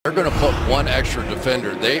They're going to put one extra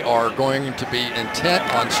defender. They are going to be intent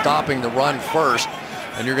on stopping the run first,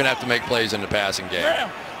 and you're going to have to make plays in the passing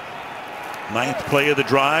game. Ninth play of the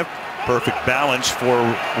drive. Perfect balance for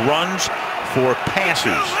runs, for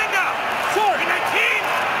passes.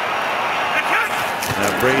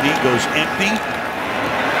 Now Brady goes empty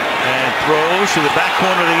and throws to the back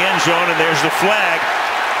corner of the end zone, and there's the flag.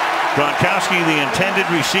 Gronkowski, the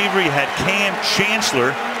intended receiver, he had Kam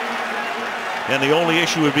Chancellor, and the only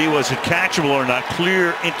issue would be, was it catchable or not?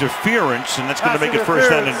 Clear interference, and that's going to make it first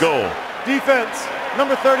down and goal. Defense,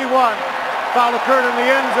 number 31. Foul occurred in the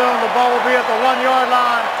end zone. The ball will be at the 1-yard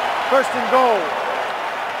line. First and goal.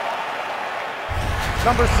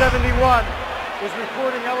 Number 71 is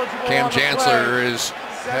reporting eligible. Kam Chancellor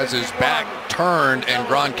has his back turned, and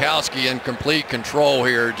Gronkowski in complete control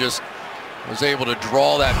here just was able to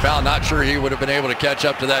draw that foul. Not sure he would have been able to catch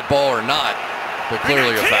up to that ball or not, but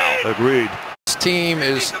clearly a foul. Agreed. This team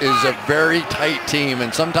is a very tight team,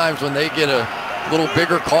 and sometimes when they get a little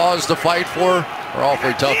bigger cause to fight for, they're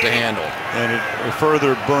awfully tough to handle. And it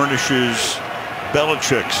further burnishes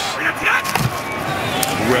Belichick's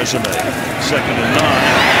resume. 2nd and 9,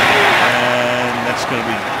 and that's going to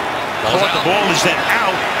be caught. The ball is then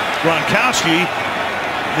out. Gronkowski,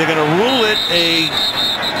 they're going to rule it a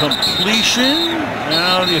completion.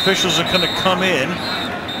 Now the officials are going to come in.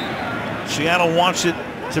 Seattle wants it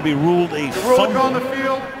to be ruled a fumble. The ruling on the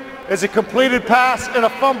field is a completed pass and a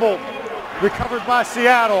fumble recovered by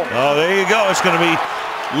Seattle. Oh, there you go. It's going to be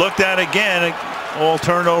looked at again. All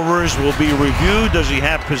turnovers will be reviewed. Does he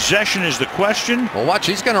have possession is the question. Well, watch,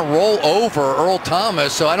 he's going to roll over Earl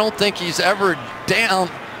Thomas, so I don't think he's ever down.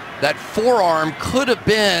 That forearm could have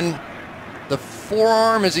been the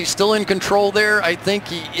forearm. Is he still in control there? I think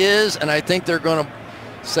he is, and I think they're going to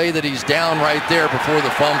say that he's down right there before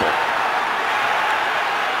the fumble.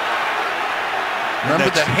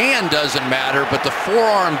 Remember, the hand doesn't matter, but the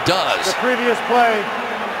forearm does. The previous play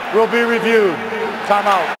will be reviewed.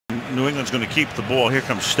 Timeout. New England's going to keep the ball. Here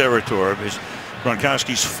comes Sterator.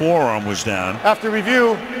 Gronkowski's forearm was down. After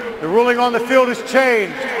review, the ruling on the field is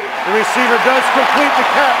changed. The receiver does complete the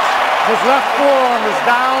catch. His left forearm is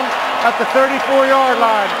down at the 34-yard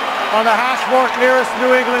line on the hash mark nearest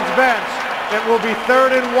New England's bench. It will be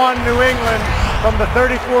 3rd and 1 New England from the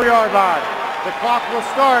 34-yard line. The clock will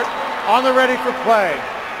start on the ready for play.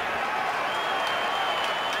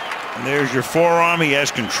 And there's your forearm. He has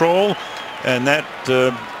control, and that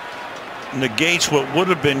negates what would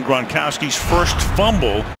have been Gronkowski's first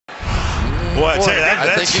fumble. Boy,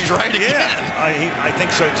 I think he's right again. Yeah, I think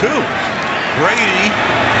so too. Brady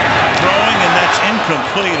throwing, and that's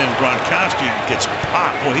incomplete, and Gronkowski gets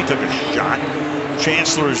popped. Boy, he took a shot.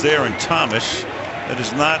 Chancellor is there, and Thomas. That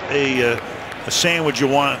is not a sandwich you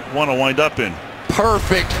want to wind up in.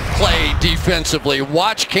 Perfect play defensively.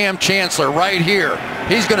 Watch Kam Chancellor right here.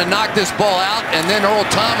 He's going to knock this ball out, and then Earl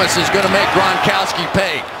Thomas is going to make Gronkowski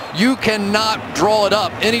pay. You cannot draw it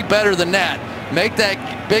up any better than that. Make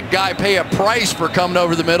that big guy pay a price for coming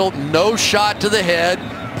over the middle. No shot to the head.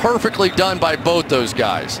 Perfectly done by both those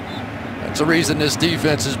guys. That's the reason this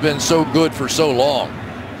defense has been so good for so long.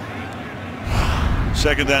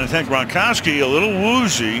 2nd down and 10. Gronkowski a little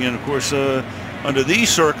woozy, and of course under these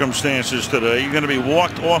circumstances today, you're going to be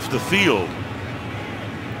walked off the field.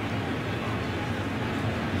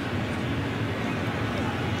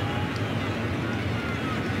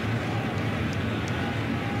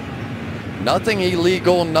 Nothing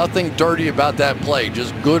illegal, nothing dirty about that play.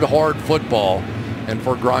 Just good, hard football. And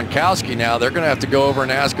for Gronkowski now, they're going to have to go over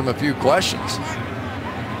and ask him a few questions.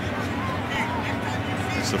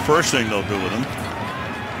 It's the first thing they'll do with him.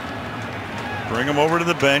 Bring him over to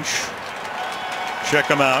the bench. Check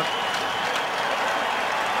him out.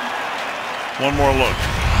 One more look.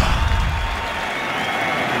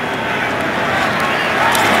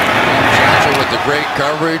 Chancellor with the great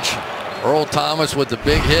coverage. Earl Thomas with the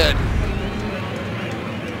big hit.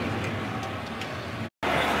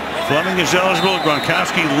 Fleming is eligible.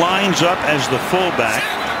 Gronkowski lines up as the fullback.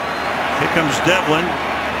 Here comes Devlin.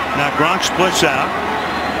 Now Gronk splits out.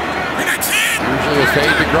 Usually a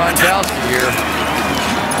fade to Gronkowski here.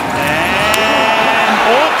 And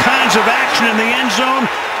all kinds of action in the end zone.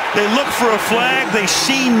 They look for a flag. They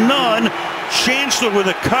see none. Chancellor with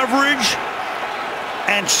a coverage.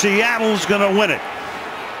 And Seattle's going to win it.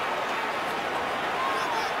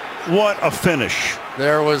 What a finish.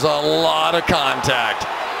 There was a lot of contact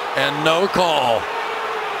and no call.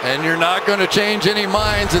 And you're not going to change any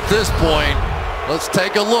minds at this point. Let's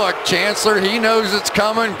take a look. Chancellor, he knows it's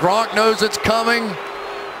coming. Gronk knows it's coming.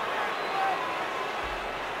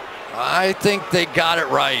 I think they got it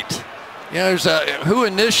right. You know, there's who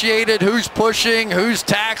initiated, who's pushing, who's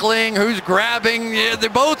tackling, who's grabbing. Yeah, they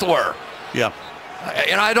both were. Yeah.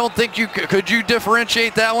 And I don't think you could you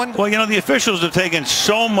differentiate that one? Well, you know, the officials have taken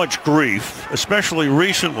so much grief, especially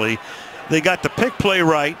recently. They got the pick play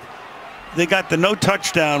right. They got the no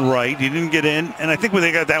touchdown right. He didn't get in. And I think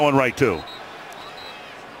they got that one right, too.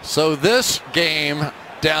 So this game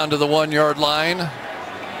down to the 1 yard line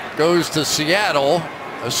goes to Seattle,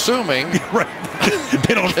 assuming right.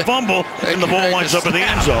 They don't fumble and the ball winds up in the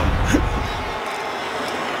end zone.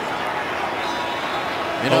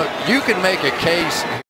 You know, you can make a case.